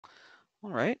All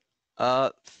right.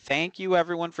 Thank you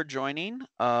everyone for joining.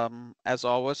 As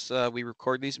always, we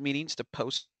record these meetings to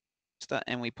post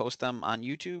and we post them on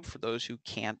YouTube for those who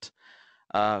can't,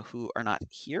 who are not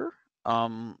here,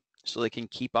 so they can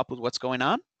keep up with what's going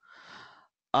on.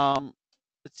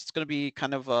 It's going to be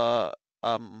kind of a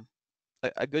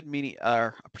good meeting,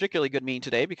 a particularly good meeting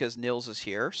today because Nils is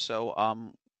here. So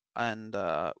and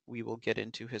we will get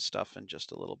into his stuff in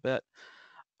just a little bit.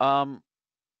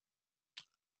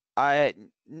 Why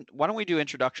don't we do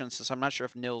introductions since I'm not sure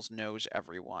if Nils knows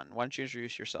everyone. Why don't you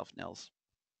introduce yourself, Nils?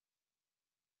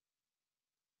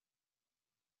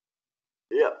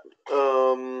 Yeah,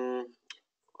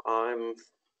 I'm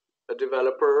a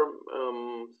developer,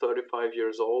 35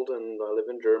 years old, and I live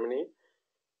in Germany.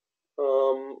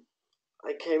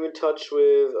 I came in touch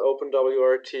with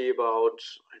OpenWRT about,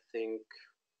 I think,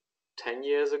 10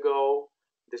 years ago.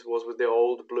 This was with the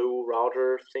old blue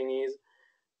router thingies.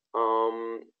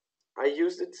 I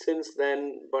used it since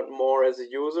then, but more as a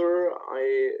user.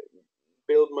 I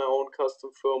built my own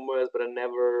custom firmwares, but I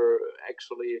never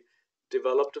actually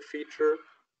developed a feature.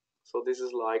 So this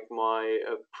is like my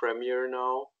premiere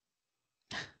now.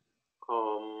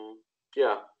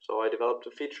 Yeah, so I developed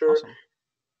a feature, Awesome.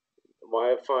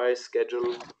 Wi-Fi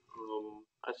schedule.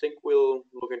 I think we'll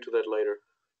look into that later.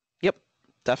 Yep,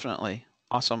 definitely.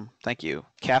 Awesome. Thank you.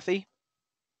 Kathy?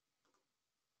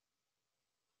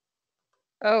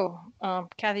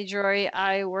 Kathy Jory.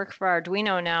 I work for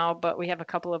Arduino now, but we have a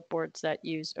couple of boards that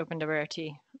use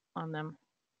OpenWRT on them.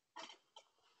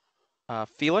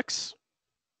 Felix?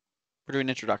 We're doing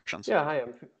introductions. Yeah, hi.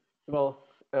 Do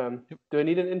I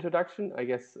need an introduction? I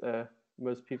guess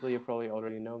most people here probably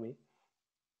already know me.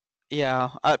 Yeah,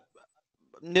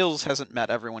 Nils hasn't met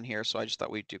everyone here, so I just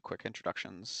thought we'd do quick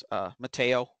introductions.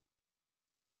 Matteo?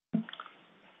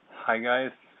 Hi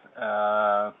guys,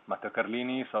 Matteo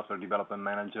Carlini, Software Development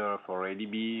Manager for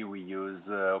ADB. We use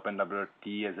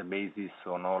OpenWRT as a basis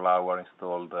on all our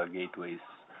installed gateways.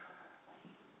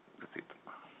 That's it.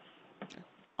 Okay.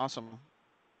 Awesome.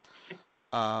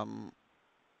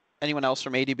 Anyone else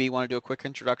from ADB want to do a quick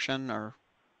introduction? Or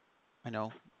I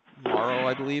know Mauro,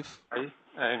 I believe. Hi,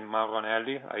 I'm Mauro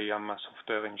Anelli. I am a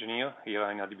software engineer here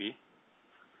in ADB.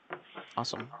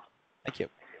 Awesome. Thank you.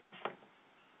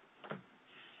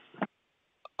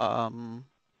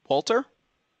 Walter?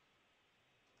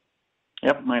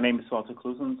 Yep, my name is Walter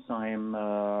Kloesens. I'm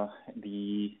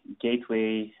the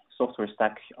gateway software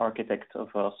stack architect of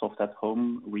Soft at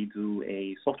Home. We do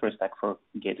a software stack for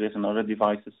gateways and other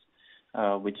devices,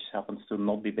 which happens to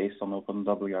not be based on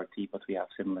OpenWRT, but we have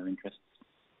similar interests.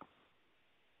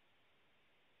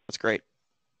 That's great.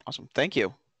 Awesome. Thank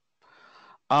you.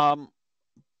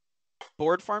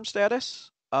 Board farm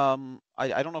status. I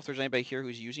don't know if there's anybody here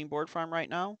who's using board farm right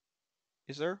now.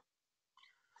 Is there?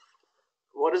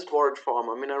 What is board farm?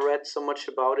 I mean, I read so much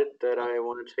about it that I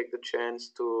want to take the chance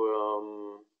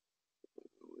to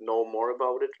know more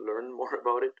about it, learn more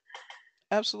about it.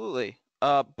 Absolutely.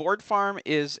 Board farm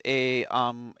is a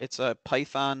it's a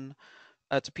Python.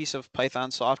 It's a piece of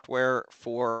Python software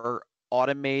for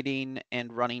automating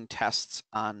and running tests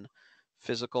on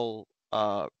physical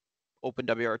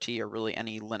OpenWRT or really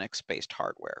any Linux-based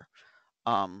hardware.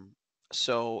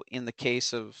 So in the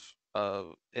case of,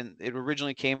 and it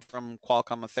originally came from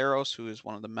Qualcomm Atheros, who is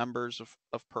one of the members of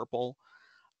prpl,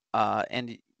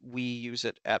 and we use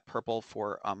it at prpl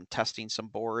for testing some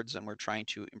boards, and we're trying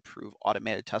to improve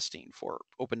automated testing for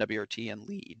OpenWRT and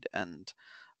lead and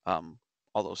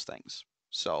all those things.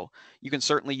 So you can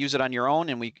certainly use it on your own,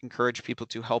 and we encourage people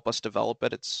to help us develop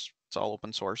it. It's all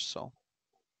open source. So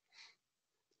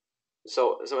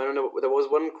I don't know. There was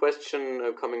one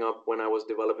question coming up when I was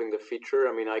developing the feature.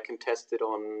 I mean, I can test it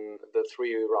on the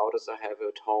 3 routers I have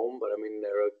at home, but I mean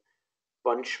there are a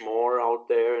bunch more out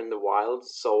there in the wild.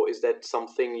 So is that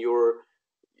something you're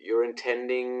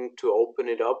intending to open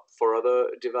it up for other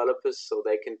developers so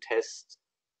they can test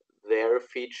their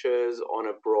features on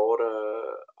a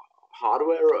broader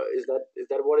hardware? Or is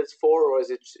that what it's for, or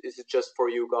is it just for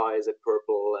you guys at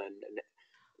prpl and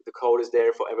the code is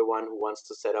there for everyone who wants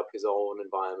to set up his own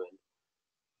environment?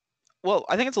 Well,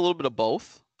 I think it's a little bit of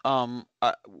both.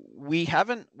 We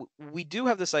do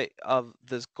have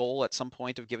this goal at some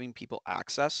point of giving people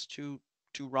access to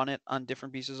run it on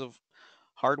different pieces of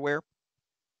hardware.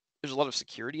 There's a lot of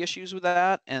security issues with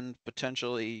that, and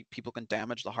potentially people can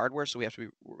damage the hardware. So we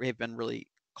have been really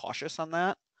cautious on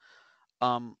that.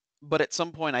 But at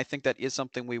some point, I think that is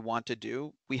something we want to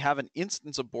do. We have an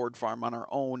instance of board farm on our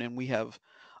own, and we have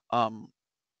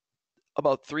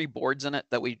about 3 boards in it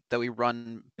that we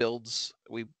run builds.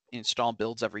 We install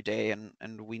builds every day, and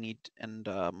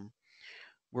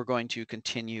we're going to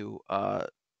continue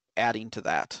adding to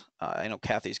that. I know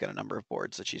Kathy's got a number of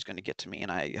boards that she's going to get to me,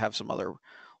 and I have some other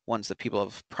ones that people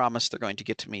have promised they're going to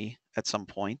get to me at some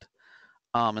point.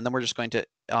 And then we're just going to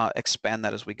expand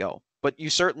that as we go. But you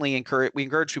certainly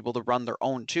encourage people to run their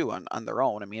own too on their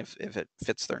own. I mean, if it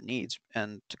fits their needs,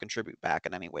 and to contribute back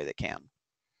in any way they can.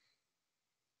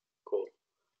 Cool.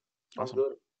 Sounds Awesome.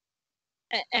 good.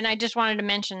 And I just wanted to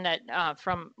mention that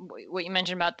from what you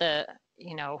mentioned about the,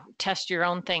 test your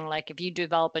own thing. Like if you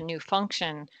develop a new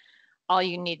function, all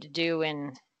you need to do,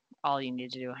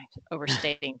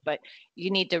 overstating, but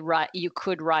you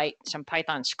could write some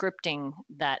Python scripting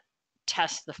that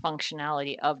tests the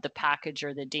functionality of the package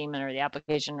or the daemon or the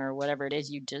application or whatever it is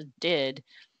you just did.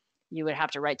 You would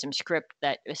have to write some script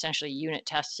that essentially unit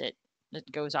tests it, that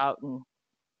goes out and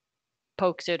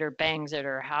pokes it or bangs it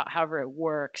or however it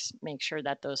works, make sure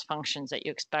that those functions that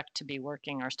you expect to be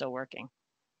working are still working.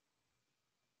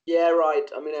 Yeah, right.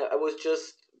 I mean, I was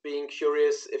just being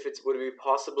curious if it would be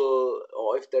possible,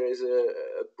 or if there is a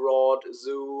broad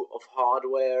zoo of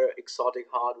hardware, exotic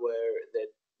hardware that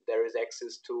there is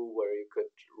access to, where you could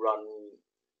run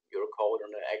your code on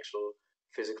the actual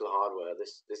physical hardware.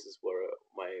 This is where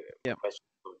my question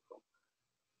is coming from.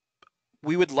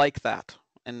 We would like that,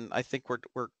 and I think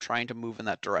we're trying to move in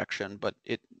that direction, but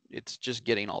it's just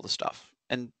getting all the stuff.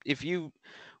 And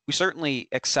we certainly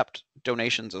accept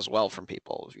donations as well from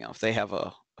people. If they have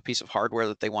a piece of hardware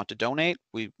that they want to donate,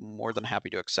 we're more than happy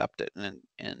to accept it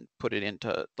and put it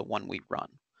into the one we run.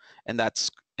 And that's,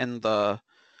 and the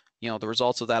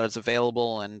results of that is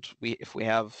available. And if we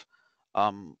have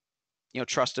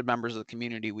trusted members of the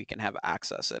community, we can have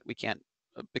access it. We can't,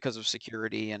 because of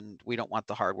security, and we don't want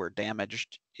the hardware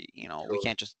damaged. Sure. We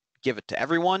can't just give it to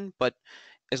everyone, but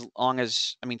as long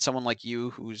as, someone like you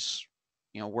who's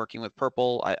working with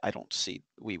prpl, I don't see,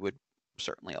 we would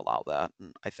certainly allow that,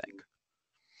 and I think.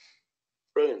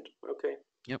 Brilliant. Okay.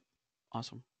 Yep.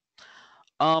 Awesome.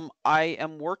 I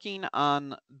am working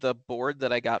on the board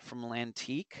that I got from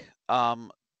Lantique.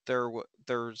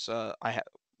 There's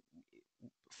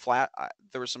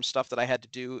there was some stuff that I had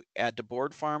to add to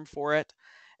board farm for it,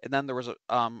 and then there was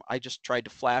I just tried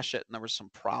to flash it, and there was some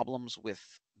problems with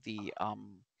the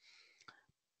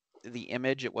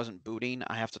image. It wasn't booting.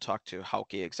 I have to talk to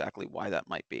Hauke exactly why that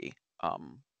might be.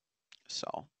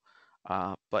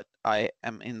 But I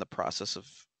am in the process of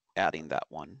adding that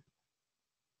one.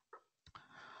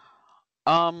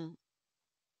 On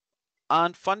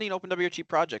funding OpenWRT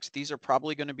projects, these are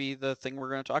probably going to be the thing we're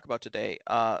going to talk about today.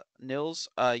 Nils,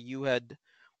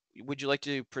 would you like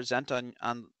to present on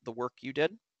the work you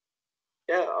did?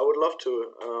 Yeah, I would love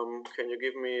to. Can you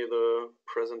give me the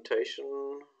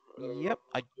presentation? Yep,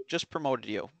 I just promoted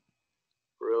you.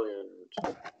 Brilliant.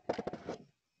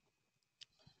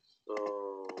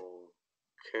 So,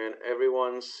 can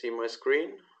everyone see my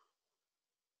screen?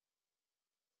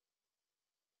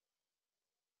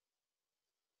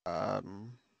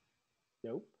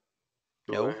 Nope.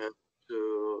 Do I have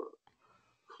to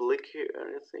click here?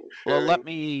 Anything? Sharing?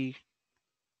 Well,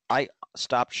 I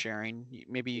stopped sharing.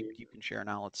 Maybe you can share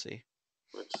now. Let's see.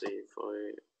 Let's see if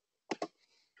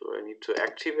do I need to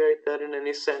activate that in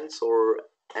any sense, or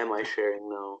am I sharing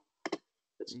now?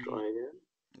 Let's try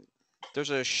again.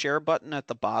 There's a share button at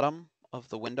the bottom of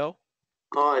the window.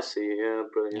 Oh, I see. Yeah,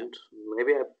 brilliant. Yeah.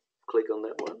 Maybe I click on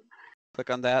that one. Click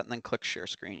on that and then click share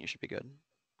screen. You should be good.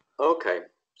 Okay.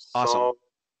 Awesome. So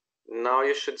now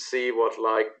you should see what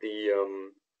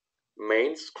the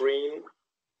main screen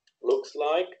looks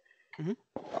like.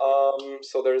 Mm-hmm.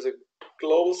 So there is a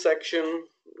global section.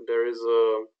 There is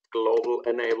a global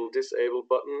enable disable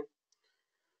button.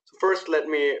 So first, let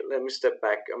me step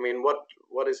back. I mean,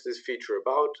 what is this feature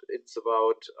about? It's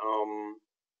about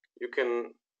you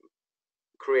can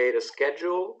create a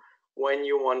schedule when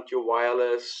you want your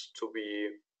wireless to be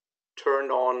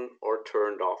turned on or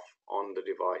turned off on the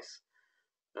device.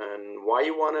 And why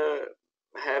you want to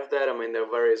have that? I mean, there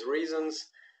are various reasons.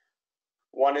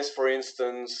 One is, for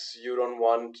instance, you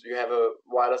have a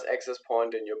wireless access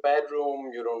point in your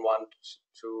bedroom. You don't want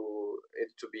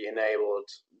it to be enabled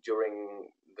during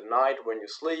the night when you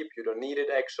sleep. You don't need it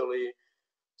actually,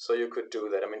 so you could do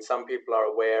that. I mean, some people are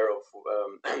aware of,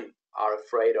 are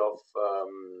afraid of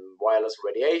wireless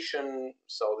radiation,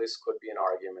 so this could be an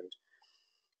argument.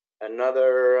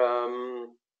 Another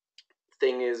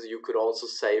thing is you could also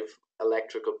save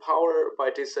electrical power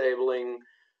by disabling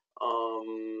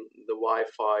the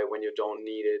Wi-Fi when you don't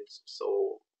need it.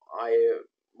 So I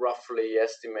roughly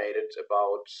estimated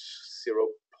about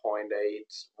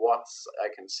 0.8 watts I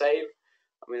can save.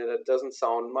 I mean, that doesn't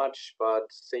sound much, but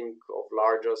think of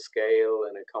larger scale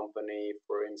in a company,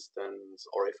 for instance,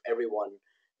 or if everyone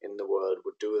in the world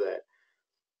would do that.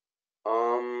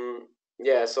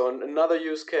 Yeah, so another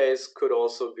use case could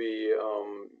also be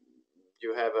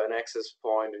you have an access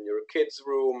point in your kids'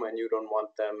 room and you don't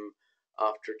want them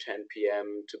after 10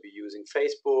 p.m. to be using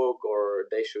Facebook, or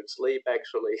they should sleep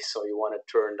actually, so you want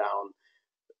to turn down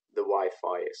the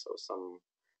Wi-Fi, so some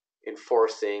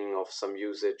enforcing of some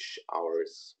usage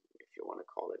hours, if you want to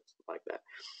call it like that.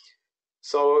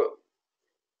 So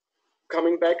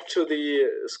coming back to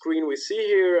the screen we see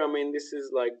here, I mean, this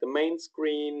is like the main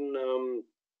screen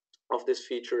of this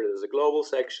feature. There's a global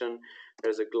section,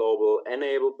 there's a global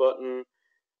enable button,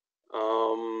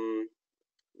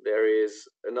 there is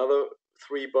another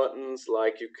 3 buttons,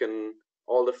 like you can,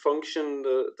 all the function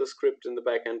the script in the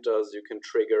backend does, you can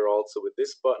trigger also with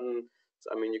this button.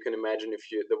 So, I mean, you can imagine if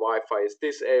the Wi-Fi is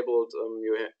disabled,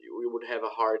 you would have a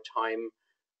hard time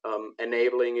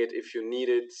enabling it if you need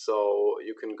it. So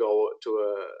you can go to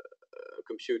a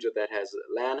computer that has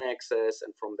LAN access,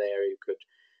 and from there you could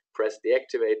press the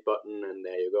activate button, and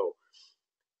there you go.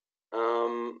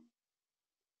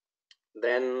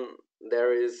 Then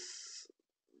there is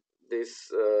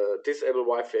this disable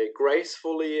Wi-Fi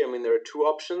gracefully. I mean, there are 2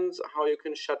 options how you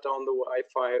can shut down the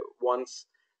Wi-Fi. One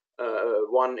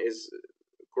is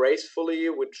gracefully,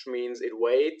 which means it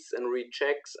waits and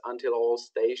rechecks until all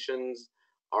stations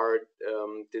are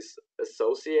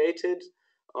disassociated.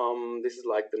 This is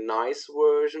like the nice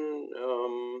version.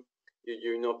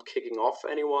 You're not kicking off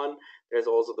anyone. There's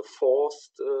also the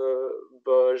forced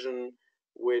version,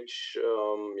 which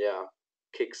yeah,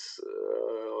 kicks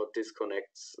or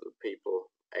disconnects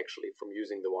people actually from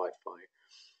using the Wi-Fi.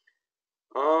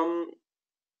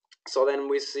 So then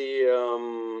we see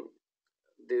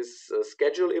this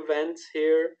schedule events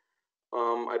here.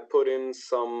 I put in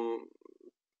some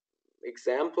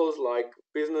examples, like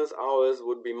business hours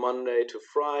would be Monday to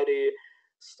Friday,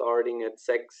 starting at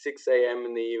 6 a.m.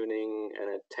 in the evening, and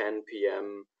at 10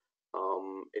 p.m.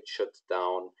 It shuts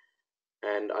down.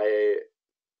 And I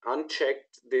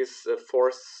unchecked this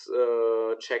force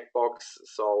checkbox.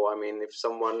 So I mean, if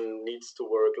someone needs to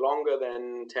work longer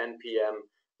than 10 p.m.,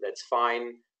 that's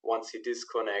fine. Once he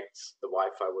disconnects, the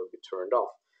Wi-Fi will be turned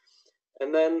off.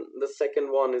 And then the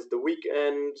second one is the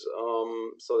weekend.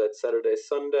 So that's Saturday,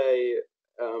 Sunday.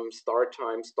 Start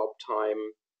time, stop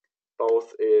time,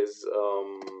 both is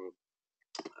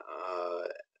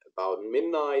about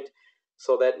midnight.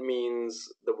 So that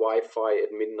means the Wi-Fi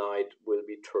at midnight will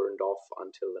be turned off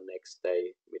until the next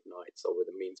day, midnight. So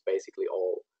it means basically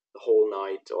the whole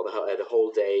night, or the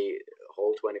whole day,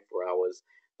 whole 24 hours,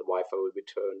 the Wi-Fi will be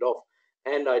turned off.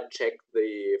 And I checked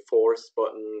the force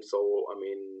button. So I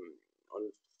mean,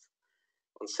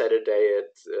 on Saturday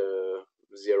at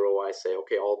 0, I say,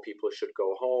 okay, all people should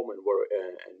go home and work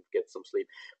and get some sleep.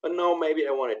 But now maybe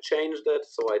I want to change that,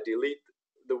 so I delete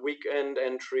the weekend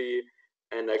entry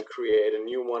and I create a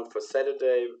new one for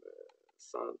Saturday.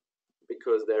 So,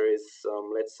 because there is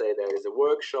let's say there is a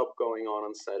workshop going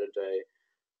on Saturday.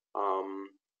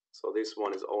 So this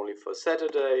one is only for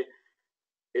Saturday.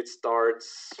 It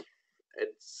starts.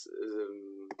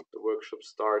 The workshop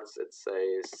starts at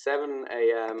say 7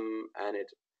 a.m. and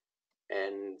it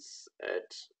ends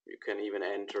at, you can even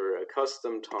enter a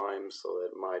custom time, so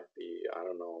that might be, I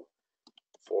don't know,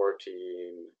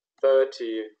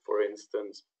 14:30 for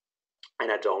instance, and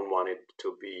I don't want it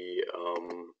to be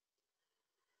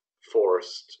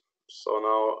forced. So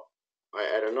now I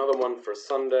add another one for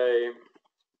Sunday,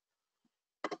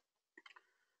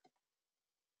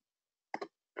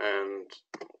 and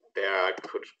there I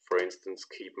could, for instance,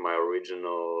 keep my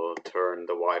original turn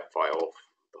the Wi-Fi off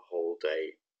the whole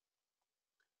day.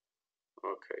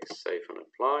 Okay, save and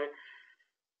apply.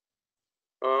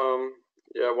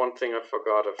 Yeah, one thing I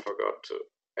forgot to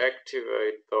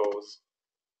activate those.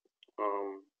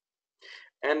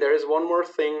 And there is one more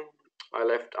thing I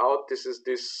left out. This is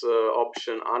this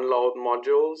option, unload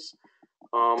modules.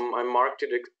 I marked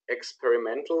it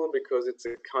experimental because it's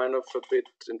a kind of a bit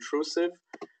intrusive.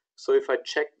 So if I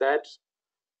check that,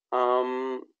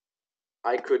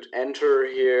 I could enter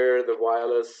here the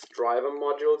wireless driver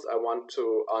modules I want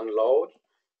to unload.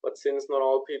 But since not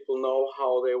all people know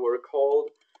how they were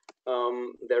called,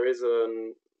 there is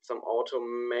some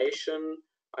automation.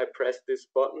 I press this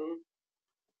button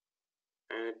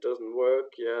and it doesn't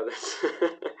work. Yeah,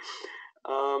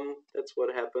 that's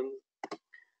what happened.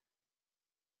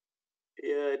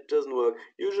 Yeah, it doesn't work.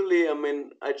 Usually, I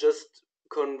mean, I just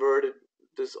converted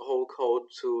this whole code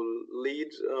to lead.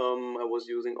 I was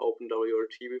using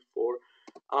prpl before.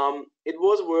 It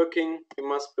was working, you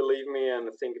must believe me, and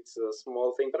I think it's a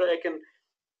small thing, but I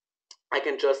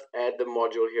can just add the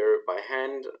module here by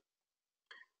hand.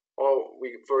 Or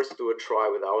we first do a try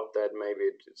without that. Maybe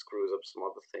it screws up some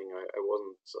other thing. I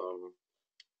wasn't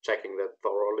checking that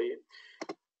thoroughly.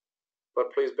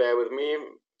 But please bear with me,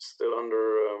 still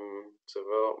under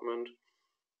development.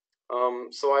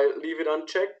 So I leave it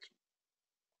unchecked.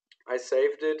 I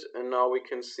saved it, and now we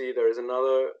can see there is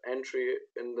another entry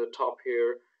in the top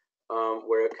here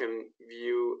where I can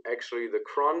view actually the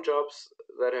cron jobs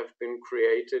that have been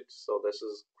created. So this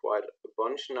is quite a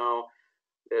bunch now.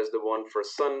 There's the one for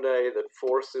Sunday that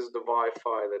forces the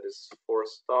Wi-Fi, that is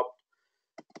force stopped.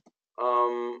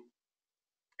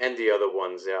 And the other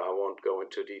ones, yeah, I won't go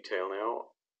into detail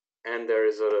now. And there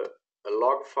is a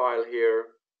log file here.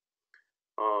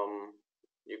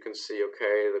 You can see,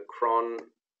 okay, the cron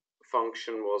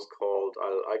function was called.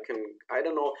 I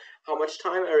don't know how much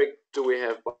time, Eric, do we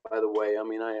have, by the way? I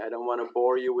mean, I don't want to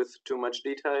bore you with too much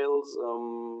details.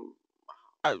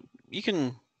 You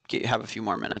can have a few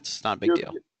more minutes. It's not a big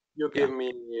deal. You give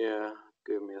me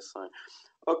a sign.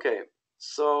 Okay,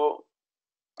 so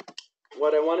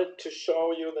what I wanted to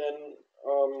show you then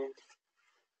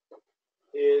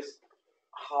is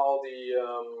how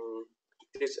the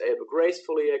disable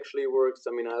gracefully actually works.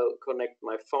 I mean, I'll connect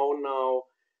my phone now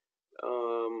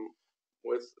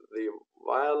with the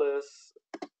wireless.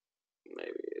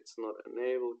 Maybe it's not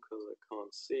enabled because I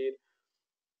can't see it.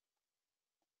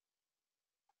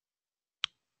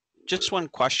 Just one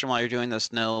question while you're doing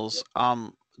this, Nils.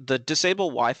 The disable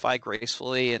Wi-Fi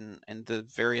gracefully and the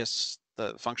various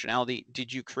functionality.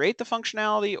 Did you create the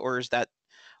functionality,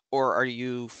 or are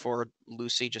you, for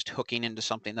Lucy, just hooking into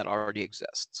something that already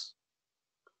exists?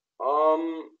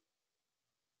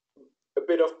 A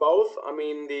bit of both. I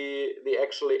mean, the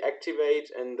actually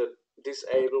activate and the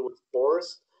disable with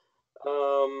force.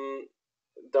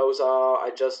 Those are,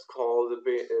 I just call the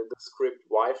script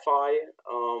Wi-Fi.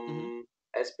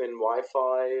 S-Bin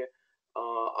Wi-Fi,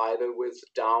 either with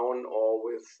down or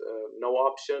with no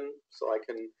option. So I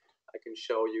can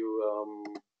show you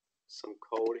some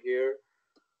code here.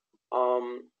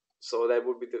 So that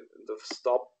would be the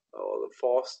stop or the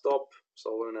force stop.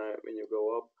 So when you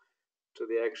go up to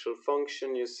the actual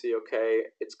function, you see, okay,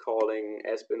 it's calling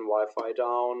S-Bin Wi-Fi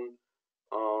down.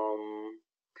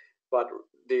 But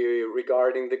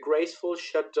regarding the graceful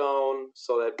shutdown,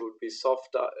 so that would be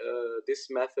this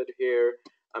method here.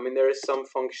 I mean, there is some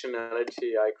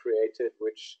functionality I created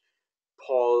which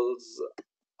polls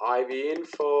IV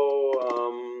info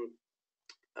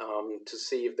to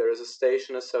see if there is a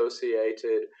station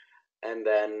associated, and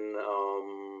then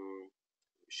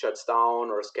shuts down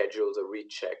or schedules a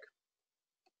recheck.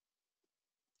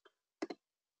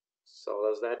 So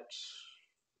does that?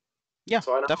 Yeah,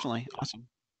 so definitely. Awesome.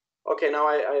 Okay, now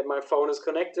my phone is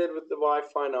connected with the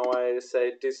Wi-Fi. Now I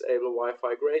say disable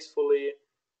Wi-Fi gracefully.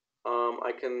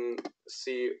 I can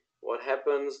see what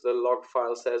happens. The log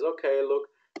file says, okay, look,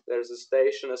 there's a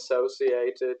station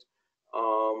associated.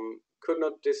 Could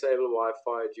not disable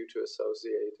Wi-Fi due to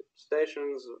associated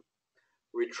stations.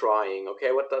 Retrying.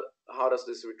 Okay, how does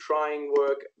this retrying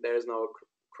work? There's now a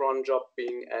cron job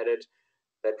being added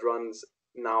that runs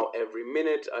now every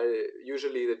minute.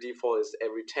 Usually the default is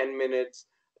every 10 minutes.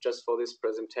 Just for this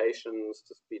presentation,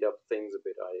 to speed up things a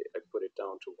bit, I put it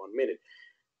down to 1 minute.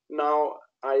 Now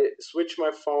I switch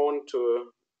my phone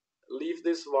to leave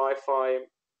this Wi-Fi,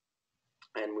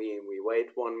 and we wait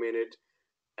 1 minute,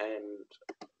 and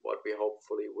what we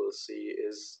hopefully will see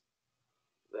is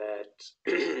that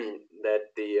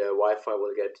that the Wi-Fi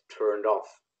will get turned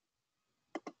off.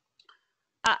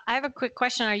 I have a quick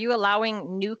question. Are you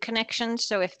allowing new connections?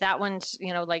 So if that one's,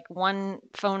 like one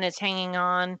phone is hanging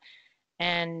on,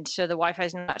 and so the Wi-Fi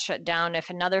is not shut down, if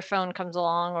another phone comes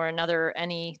along or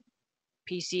any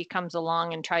PC comes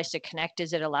along and tries to connect,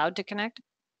 is it allowed to connect?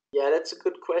 Yeah, that's a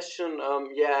good question.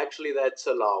 Yeah, actually that's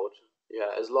allowed.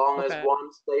 Yeah, as long as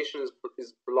one station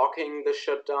is blocking the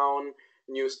shutdown,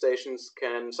 new stations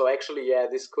can. So actually, yeah,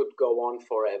 this could go on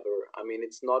forever. I mean,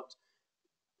 it's not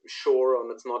sure,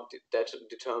 and it's not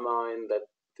determined that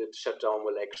the shutdown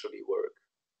will actually work.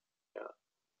 Yeah.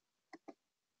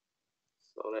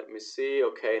 So let me see.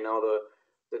 Okay, now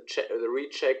the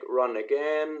recheck run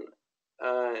again,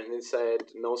 and it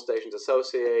said no stations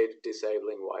associated,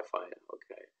 disabling Wi-Fi.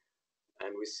 Okay,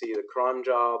 and we see the cron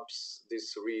jobs.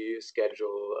 This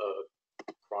reschedule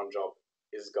cron job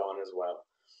is gone as well.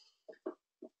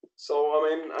 So I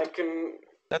mean, I can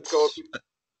go.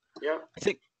 Yeah.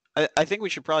 I think we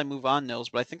should probably move on, Nils,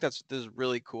 but I think this is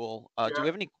really cool. Do we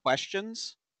have any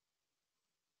questions?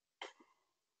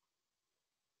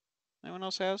 Anyone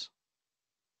else has?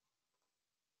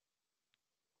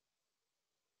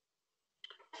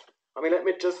 I mean, let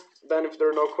me just then, if there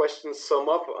are no questions, sum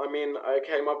up. I mean, I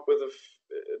came up with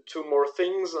two more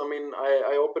things. I mean,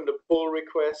 I opened a pull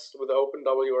request with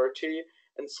OpenWRT,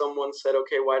 and someone said,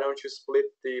 okay, why don't you split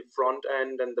the front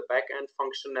end and the back end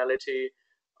functionality,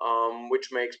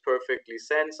 which makes perfectly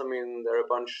sense. I mean, there are a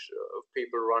bunch of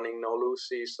people running now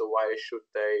Lucy, so why should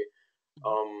they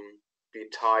be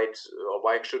tied, or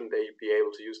why shouldn't they be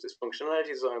able to use this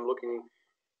functionality? So I'm looking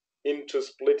into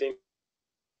splitting.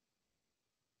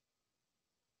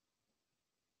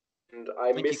 And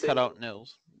I think you cut out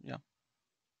Nils. Yeah.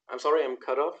 I'm sorry, I'm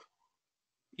cut off.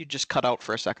 You just cut out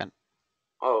for a second.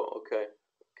 Oh, okay.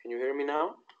 Can you hear me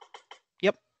now?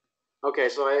 Yep. Okay,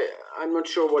 so I'm not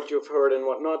sure what you've heard and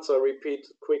what not, so I repeat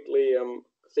quickly. I'm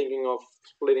thinking of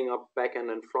splitting up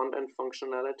backend and front end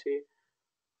functionality.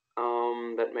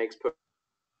 That makes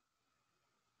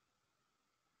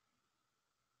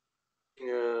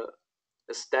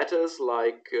a status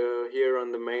like here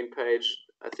on the main page.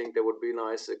 I think there would be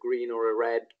nice a green or a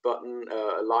red button,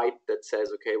 a light that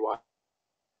says, okay, why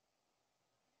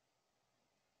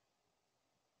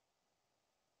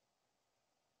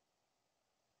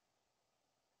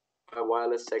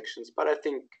wireless sections, but I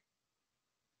think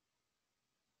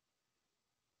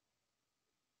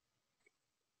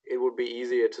it would be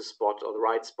easier to spot, or the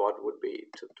right spot would be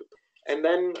to. And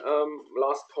then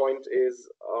last point is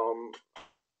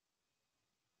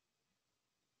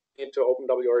into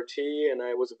OpenWRT, and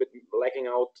I was a bit lacking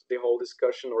out the whole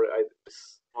discussion, or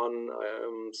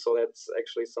so that's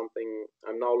actually something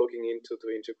I'm now looking into, to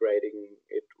integrating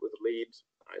it with Lead.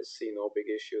 I see no big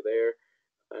issue there,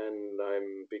 and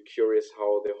I'm be curious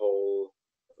how the whole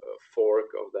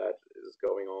fork of that is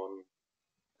going on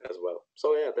as well.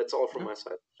 So yeah, that's all from my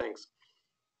side. Thanks.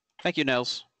 Thank you,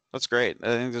 Nils. That's great. I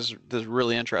think this is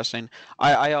really interesting.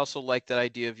 I also like that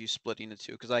idea of you splitting the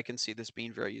two, because I can see this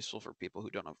being very useful for people who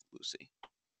don't have Lucy.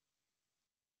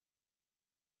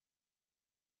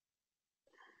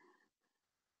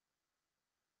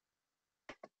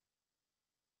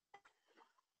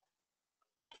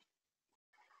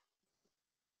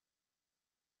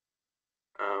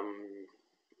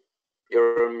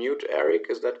 You're on mute, Eric.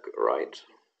 Is that right?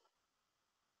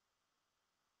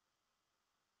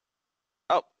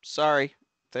 Oh, sorry.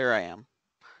 There I am.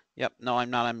 Yep. No, I'm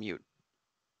not on mute.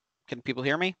 Can people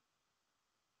hear me?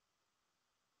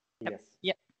 Yes.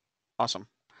 Yep. Awesome.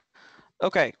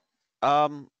 Okay.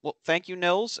 Well, thank you,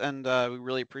 Nils, and we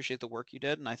really appreciate the work you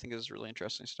did, and I think this is really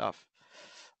interesting stuff.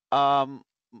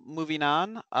 Moving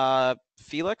on,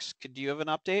 Felix, do you have an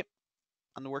update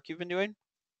on the work you've been doing?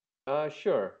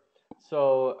 Sure.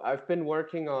 So I've been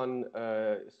working on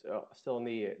still on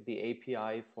the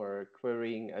API for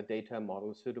querying a data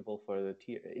model suitable for the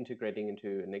integrating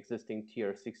into an existing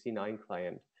TR69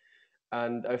 client.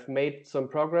 And I've made some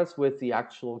progress with the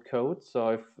actual code. So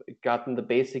I've gotten the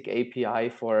basic API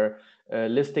for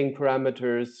listing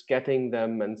parameters, getting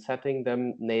them and setting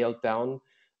them nailed down.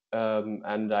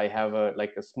 And I have a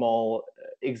small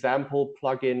example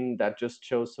plugin that just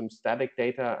shows some static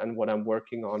data. And what I'm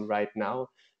working on right now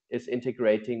is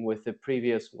integrating with the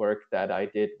previous work that I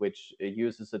did, which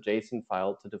uses a JSON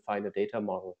file to define a data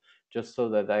model, just so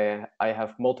that I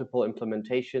have multiple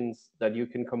implementations that you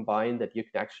can combine, that you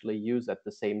can actually use at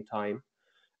the same time.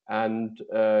 And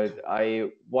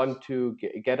I want to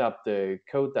get up the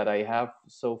code that I have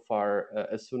so far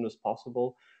as soon as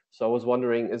possible. So I was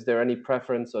wondering, is there any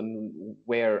preference on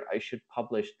where I should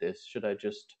publish this? Should I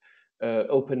just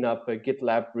open up a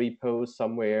GitLab repo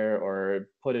somewhere, or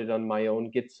put it on my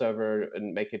own Git server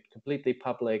and make it completely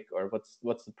public, or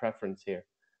what's the preference here?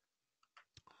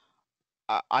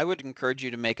 I would encourage you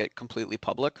to make it completely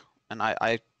public, and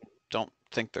I don't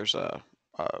think there's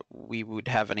we would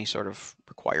have any sort of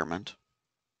requirement.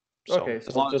 So okay, so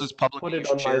as long as it's public, put it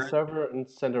on my server and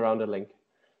send around a link.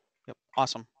 Yep,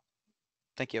 awesome.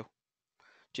 Thank you.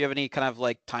 Do you have any kind of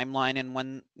like timeline in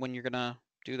when you're gonna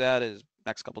do that? Is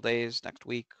next couple days, next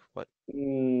week? What?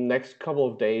 Next couple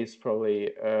of days, probably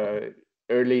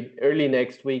early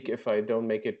next week if I don't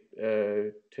make it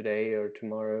today or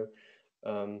tomorrow.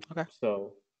 Okay.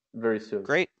 So very soon.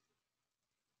 Great.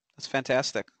 That's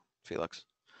fantastic, Felix.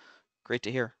 Great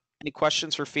to hear. Any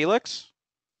questions for Felix?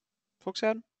 Folks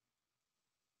had?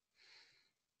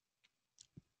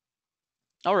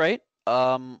 All right.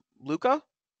 Luca,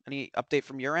 any update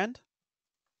from your end?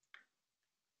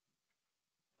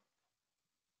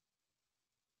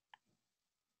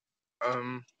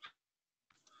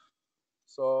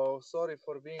 So sorry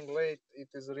for being late. It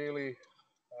is really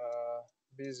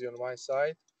busy on my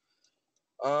side.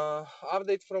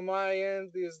 Update from my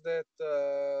end is that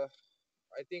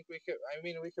I think we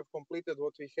have completed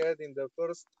what we had in the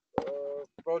first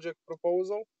project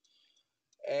proposal,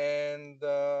 and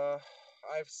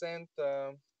I've sent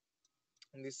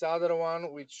this other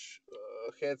one, which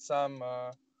had some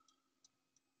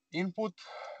input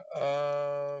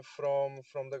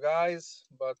from the guys,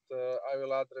 but I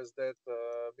will address that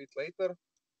a bit later.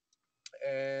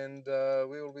 And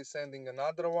we will be sending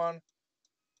another one.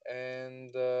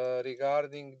 And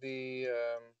regarding the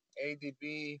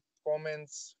ADB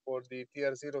comments for the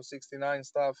TR069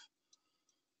 stuff,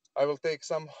 I will take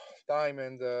some time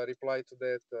and reply to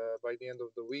that by the end of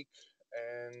the week.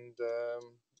 And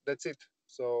that's it.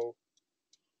 So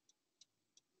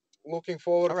looking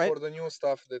forward for the new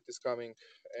stuff that is coming.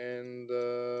 And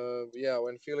yeah,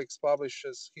 when Felix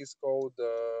publishes his code,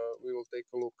 we will take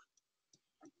a look.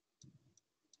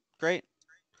 Great,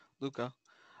 Luca.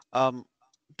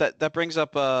 That brings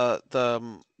up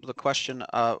the question.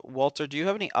 Walter, do you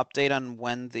have any update on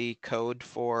when the code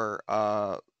for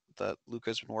that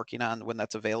Luca's been working on, when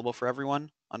that's available for everyone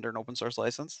under an open source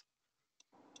license?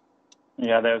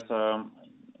 Yeah,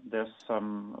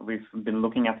 we've been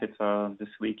looking at it this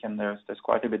week, and there's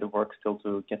quite a bit of work still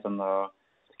to get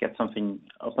something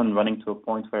up and running to a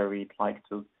point where we'd like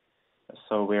to.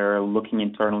 So we're looking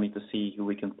internally to see who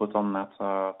we can put on that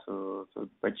to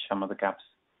bridge some of the gaps.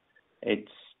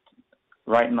 It's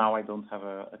right now I don't have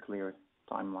a clear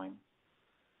timeline.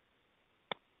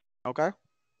 Okay.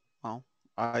 Well,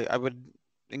 I would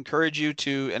encourage you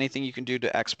to, anything you can do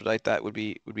to expedite that would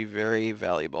be very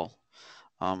valuable.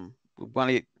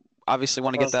 We obviously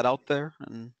want to get that out there.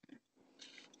 And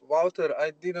Walter,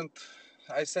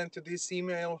 I sent you this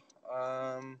email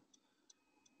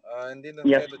and didn't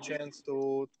have a chance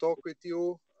to talk with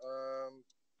you.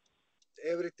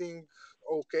 Everything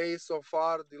okay so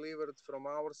far delivered from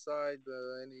our side?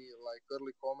 Any like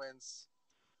early comments?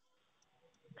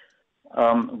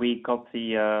 We got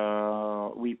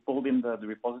we pulled in the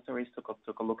repositories,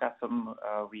 took a look at them.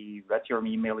 We read your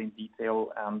email in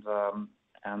detail, and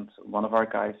one of our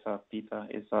guys, Peter,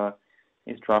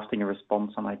 is drafting a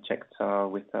response, and I checked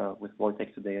with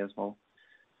Wojtek today as well.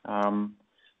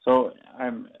 So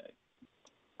I'm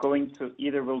going to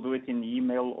either we'll do it in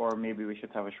email, or maybe we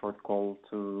should have a short call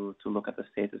to look at the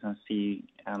status and see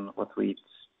what we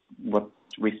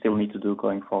still need to do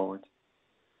going forward.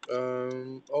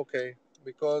 Okay,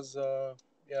 because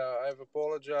yeah, I've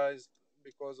apologized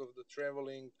because of the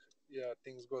traveling. Yeah,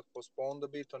 things got postponed a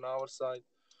bit on our side,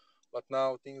 but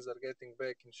now things are getting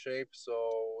back in shape. So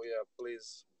yeah,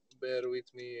 please bear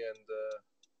with me and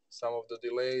some of the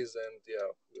delays, and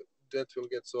yeah, that will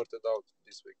get sorted out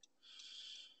this week.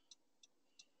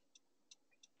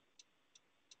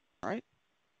 all right.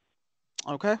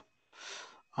 Okay.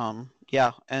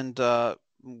 Yeah, and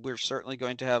we're certainly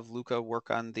going to have Luca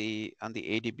work on the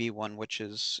ADB one, which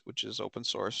is open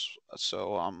source.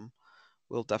 So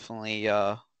we'll definitely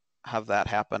have that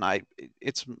happen.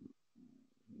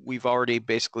 We've already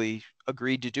basically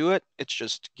agreed to do it. It's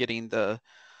just getting the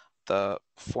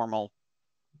formal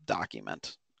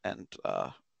document and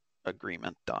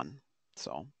agreement done.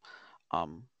 So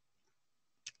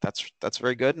that's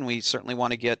very good, and we certainly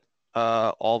want to get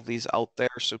all of these out there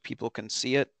so people can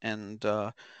see it and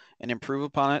improve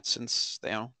upon it, since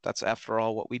that's after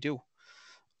all what we do.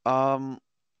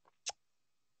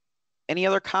 Any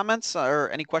other comments or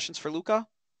any questions for Luca?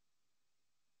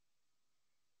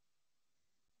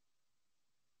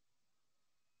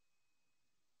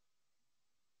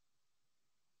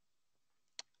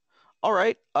 All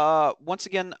right. Once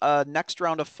again, next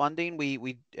round of funding,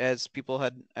 we as people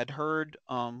had heard,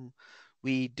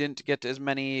 we didn't get as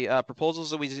many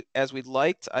proposals as we'd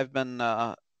liked. I've been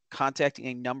contacting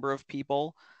a number of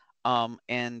people,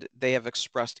 and they have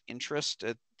expressed interest.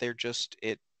 They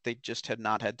just had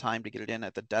not had time to get it in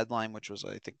at the deadline, which was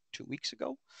I think 2 weeks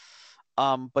ago.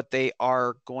 But they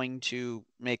are going to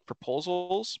make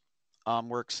proposals.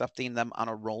 We're accepting them on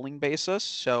a rolling basis.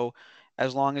 So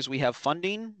as long as we have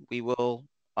funding, we will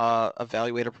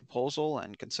evaluate a proposal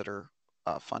and consider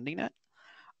funding it.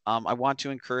 I want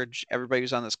to encourage everybody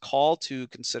who's on this call to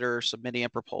consider submitting a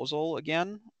proposal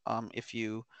again. If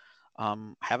you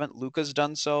haven't, Luca's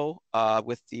done so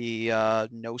with the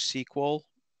NoSQL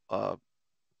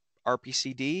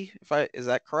RPCD. Is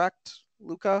that correct,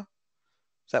 Luca?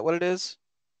 Is that what it is?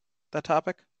 That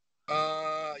topic?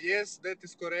 Yes, that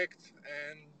is correct,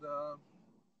 and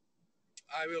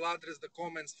I will address the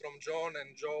comments from John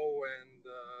and Joe, and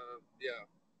yeah,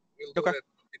 we'll do that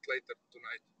a bit later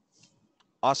tonight.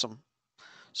 Awesome.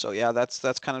 So yeah, that's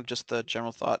kind of just the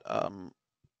general thought.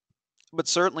 But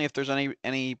certainly, if there's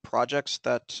any projects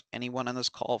that anyone on this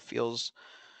call feels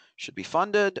should be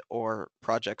funded, or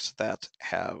projects that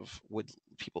would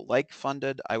people like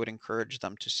funded, I would encourage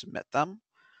them to submit them.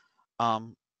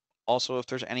 Also, if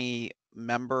there's any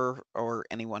member or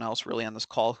anyone else really on this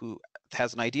call who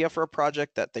has an idea for a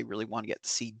project that they really want to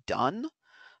see done,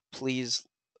 please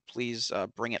please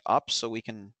bring it up so we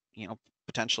can,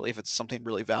 potentially, if it's something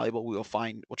really valuable, we'll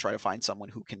try to find someone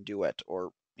who can do it,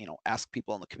 or ask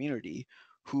people in the community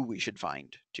who we should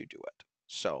find to do it.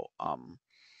 So I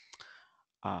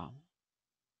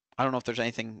don't know if there's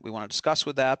anything we want to discuss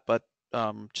with that, but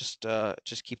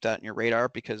just keep that in your radar,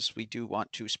 because we do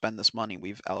want to spend this money.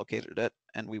 We've allocated it,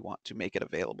 and we want to make it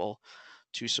available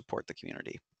to support the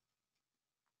community.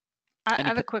 I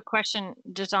have a quick question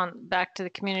just on back to the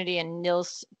community, and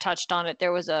Nils touched on it.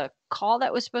 There was a call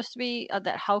that was supposed to be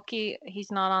that Hauke, he's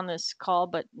not on this call,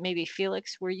 but maybe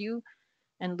Felix, were you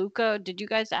and Luca, did you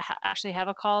guys actually have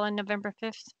a call on November 5th?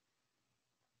 Is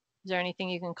there anything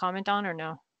you can comment on or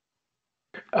no?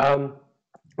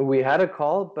 We had a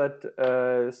call, but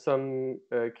some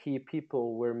key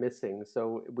people were missing.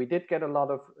 So we did get a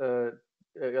lot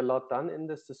done in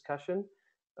this discussion.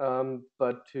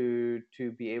 But to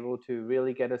be able to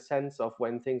really get a sense of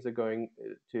when things are going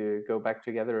to go back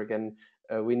together again,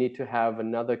 we need to have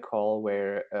another call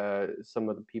where some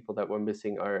of the people that were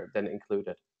missing are then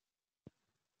included.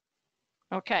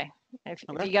 Okay. If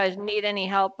you guys need any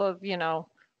help of,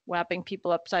 whapping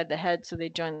people upside the head so they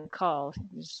join the call,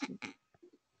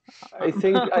 I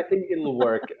think it'll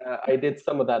work. I did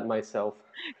some of that myself.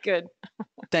 Good.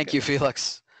 Thank you,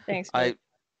 Felix. Thanks.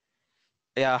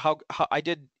 Yeah, I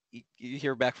did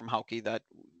hear back from Hauke that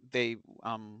we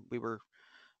were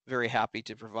very happy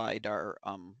to provide our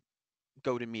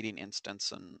GoToMeeting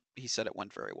instance, and he said it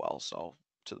went very well. So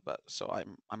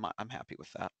I'm happy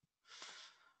with that.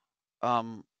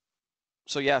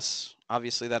 So yes,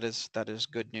 obviously that is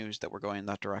good news that we're going in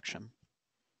that direction.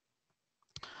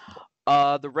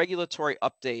 The regulatory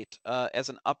update, as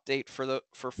an update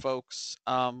for folks,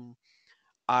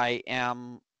 I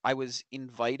was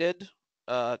invited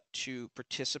to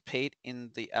participate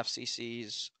in the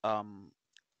FCC's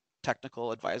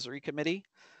technical advisory committee,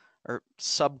 or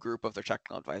subgroup of their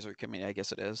technical advisory committee, I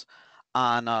guess it is,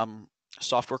 on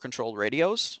software controlled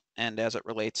radios, and as it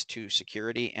relates to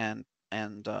security and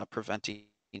preventing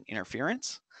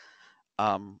interference.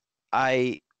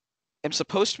 I am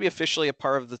supposed to be officially a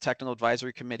part of the technical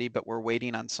advisory committee, but we're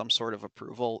waiting on some sort of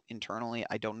approval internally.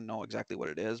 I don't know exactly what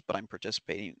it is, but I'm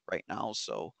participating right now.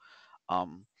 So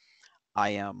I'm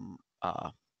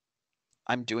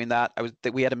doing that.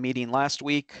 We had a meeting last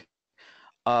week.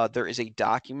 There is a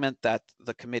document that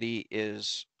the committee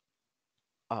is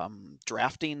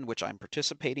drafting, which I'm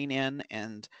participating in,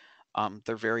 and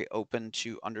they're very open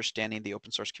to understanding the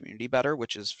open source community better,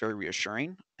 which is very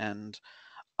reassuring, and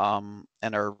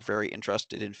are very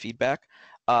interested in feedback.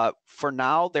 For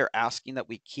now, they're asking that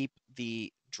we keep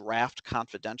the draft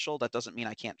confidential. That doesn't mean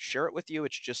I can't share it with you.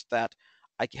 It's just that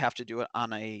I have to do it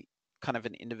on a kind of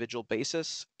an individual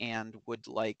basis, and would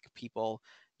like people,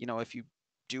 if you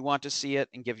do want to see it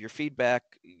and give your feedback,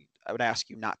 I would ask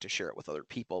you not to share it with other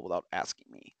people without asking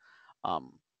me.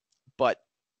 But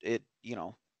it,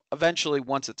 eventually,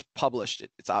 once it's published,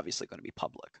 it's obviously going to be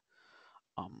public.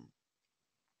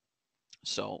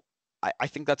 So I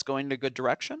think that's going in a good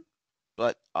direction,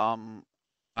 but we'll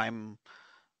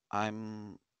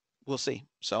see.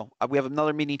 So we have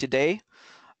another meeting today.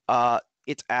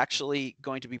 It's actually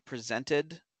going to be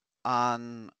presented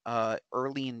on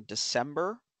early in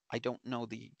December. I don't know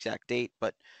the exact date,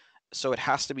 but so it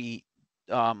has to be,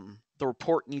 the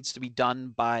report needs to be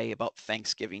done by about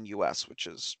Thanksgiving US, which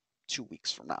is 2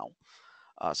 weeks from now.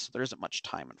 So there isn't much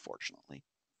time, unfortunately.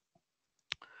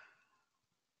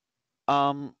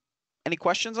 Any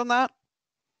questions on that?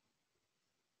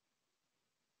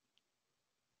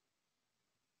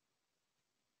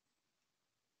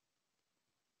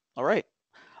 All right.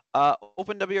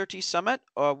 OpenWRT Summit.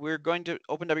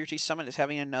 OpenWRT Summit is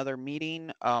having another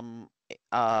meeting.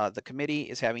 The committee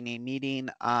is having a meeting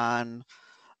on,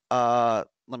 let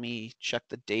me check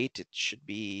the date. It should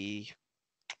be,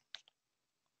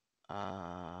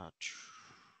 I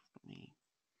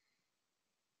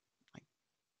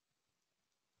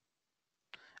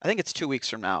think it's 2 weeks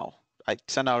from now. I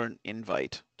sent out an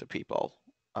invite to people.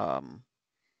 I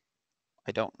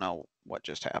don't know what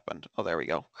just happened. Oh, there we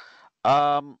go.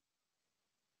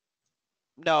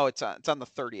 No, it's on the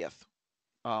 30th.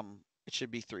 It should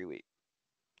be 3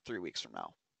 weeks from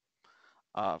now.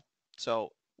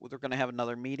 So they're going to have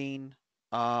another meeting.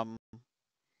 Let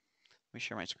me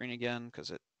share my screen again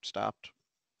because it stopped.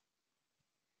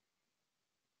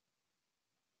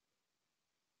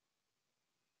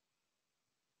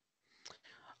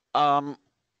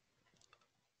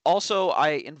 Also,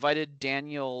 I invited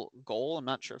Daniel Gohl. I'm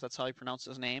not sure if that's how you pronounce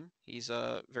his name. He's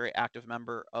a very active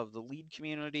member of the LEAD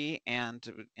community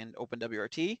and in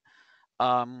OpenWRT.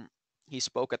 He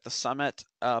spoke at the summit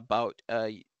about,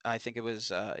 I think it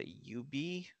was UB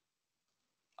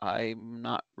I'm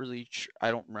not really sure.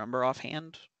 I don't remember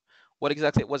offhand what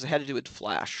exactly it was. It had to do with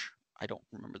Flash. I don't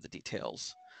remember the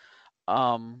details.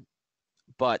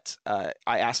 But I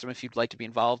asked him if he'd like to be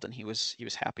involved, and he was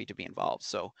happy to be involved.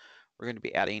 So we're going to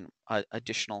be adding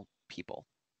additional people.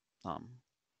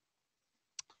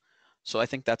 So I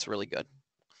think that's really good.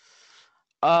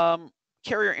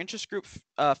 Carrier interest group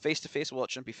face-to-face. Well,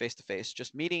 it shouldn't be face-to-face,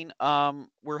 just meeting.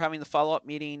 We're having the follow-up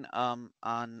meeting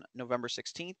on November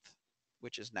 16th,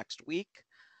 which is next week.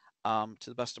 To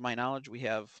the best of my knowledge, we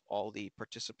have all the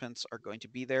participants are going to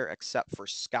be there except for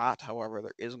Scott. However,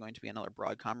 there is going to be another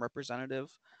Broadcom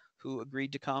representative who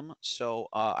agreed to come. So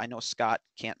I know Scott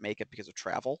can't make it because of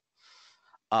travel.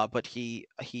 But he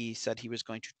said he was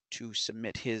going to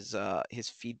submit his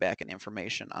feedback and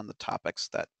information on the topics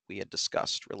that we had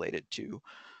discussed related to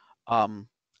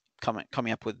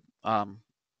coming up with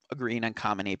agreeing on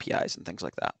common APIs and things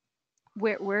like that.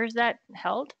 Where is that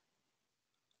held?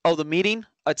 Oh, the meeting?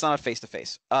 It's not a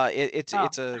face-to-face. It's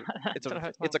a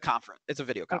conference. It's a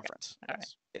video conference.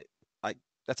 Okay. Right.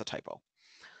 That's a typo.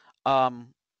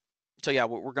 So yeah,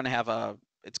 we're gonna have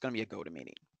it's gonna be a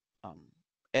GoToMeeting,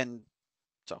 and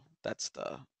so that's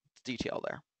the detail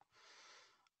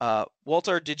there.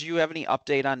 Walter, did you have any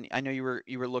update on? I know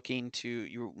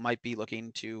you might be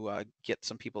looking to get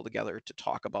some people together to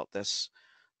talk about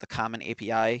the common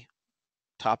API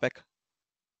topic.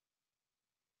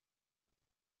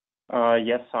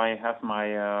 Yes, I have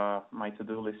my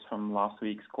to-do list from last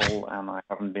week's call, and I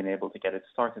haven't been able to get it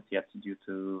started yet due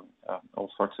to all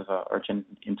sorts of urgent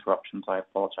interruptions. I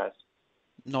apologize.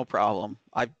 No problem.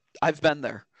 I've been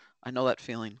there. I know that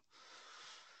feeling.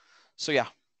 So yeah,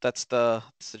 that's the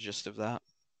gist of that.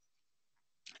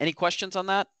 Any questions on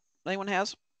that anyone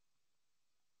has?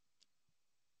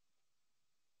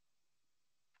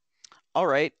 All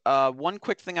right. One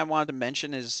quick thing I wanted to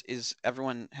mention is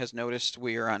everyone has noticed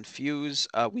we are on Fuse.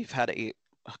 We've had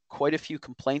quite a few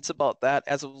complaints about that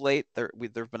as of late. There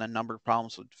have been a number of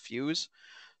problems with Fuse.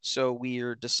 So we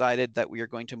decided that we are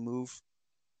going to move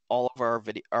all of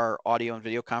our audio and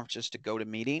video conferences to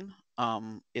GoToMeeting.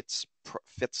 It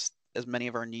fits as many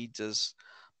of our needs as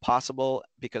possible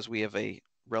because we have a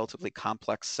relatively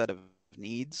complex set of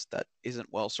needs that isn't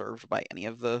well served by any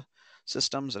of the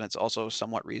systems, and it's also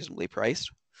somewhat reasonably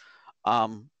priced.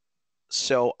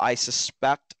 So I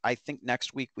think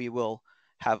next week we'll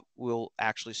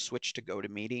actually switch to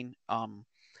GoToMeeting.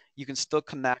 You can still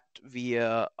connect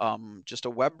via just a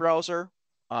web browser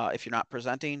if you're not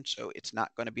presenting, so it's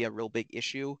not going to be a real big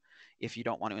issue if you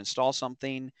don't want to install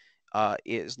something.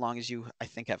 As long as you, I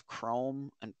think, have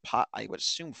Chrome and I would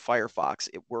assume Firefox.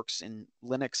 It works in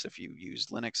Linux if you use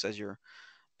Linux as your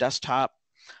desktop,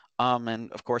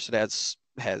 and of course it has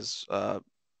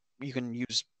you can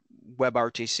use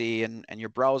WebRTC and your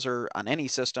browser on any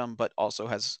system, but also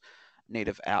has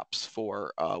native apps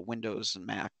for Windows and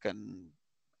Mac and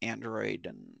Android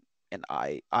and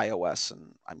iOS,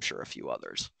 and I'm sure a few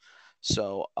others.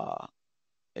 So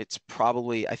it's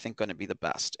probably, I think, going to be the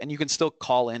best. And you can still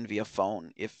call in via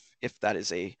phone if that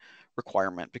is a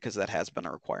requirement, because that has been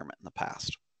a requirement in the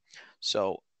past.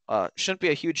 So shouldn't be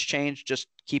a huge change. Just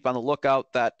keep on the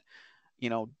lookout that,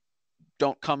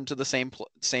 don't come to the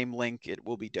same link. It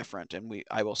will be different, and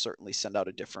I will certainly send out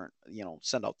a different,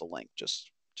 send out the link.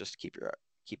 Just keep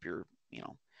your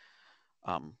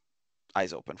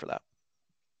eyes open for that.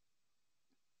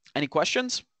 Any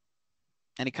questions?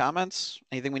 Any comments?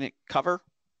 Anything we need to cover?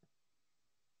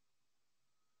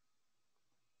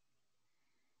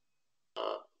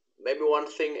 Maybe one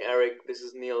thing, Eric. This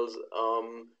is Niels.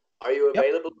 Are you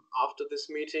available after this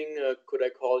meeting? Could I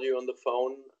call you on the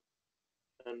phone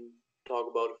and talk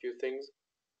about a few things?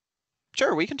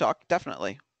 Sure, we can talk,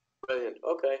 definitely. Brilliant.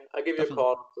 Okay, I'll give you a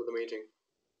call after the meeting.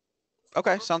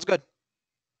 Okay, sounds good.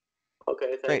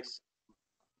 Okay, thanks. Great.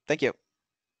 Thank you.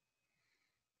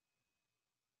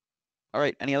 All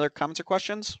right, any other comments or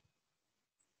questions?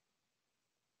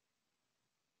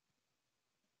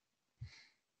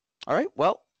 All right,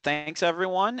 well, thanks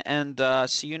everyone, and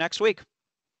see you next week.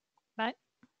 Bye.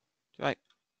 Bye.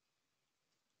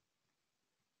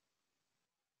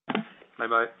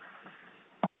 Bye-bye.